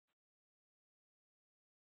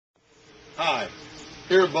Hi,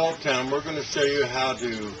 here at BulbTown we're going to show you how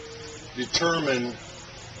to determine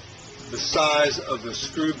the size of the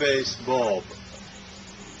screw base bulb.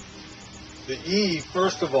 The E,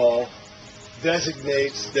 first of all,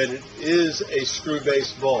 designates that it is a screw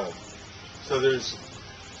base bulb. So there's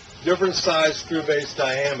different size screw base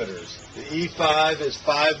diameters. The E5 is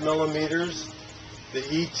 5 millimeters. The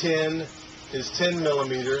E10 is 10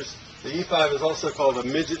 millimeters. The E5 is also called a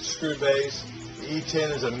midget screw base. The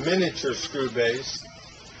E10 is a miniature screw base.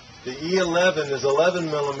 The E11 is 11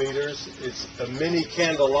 millimeters. It's a mini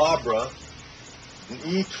candelabra. And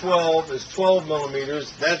E12 is 12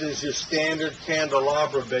 millimeters. That is your standard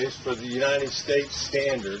candelabra base for the United States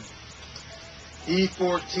standard.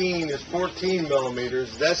 E14 is 14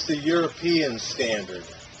 millimeters. That's the European standard.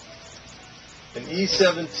 And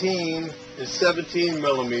E17 is 17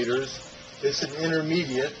 millimeters. It's an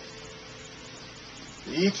intermediate.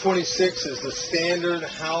 The E26 is the standard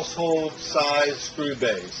household size screw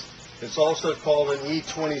base. It's also called an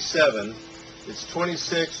E27. It's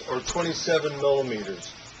 26 or 27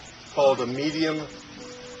 millimeters, called a medium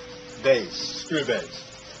base, screw base.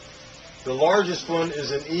 The largest one is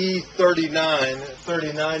an E39,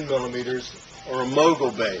 39 millimeters, or a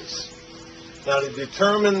mogul base. Now, to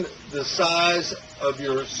determine the size of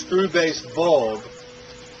your screw base bulb,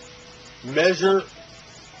 measure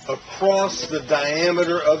across the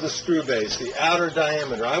diameter of the screw base, the outer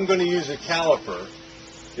diameter. I'm going to use a caliper.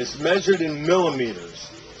 It's measured in millimeters.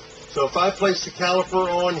 So if I place the caliper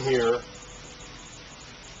on here,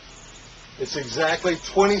 it's exactly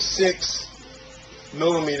 26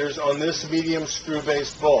 millimeters on this medium screw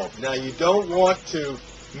base bulb. Now, you don't want to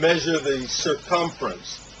measure the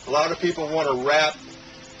circumference. A lot of people want to wrap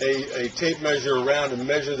a tape measure around and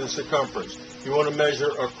measure the circumference. You want to measure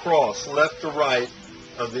across, left to right,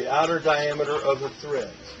 of the outer diameter of the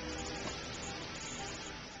threads.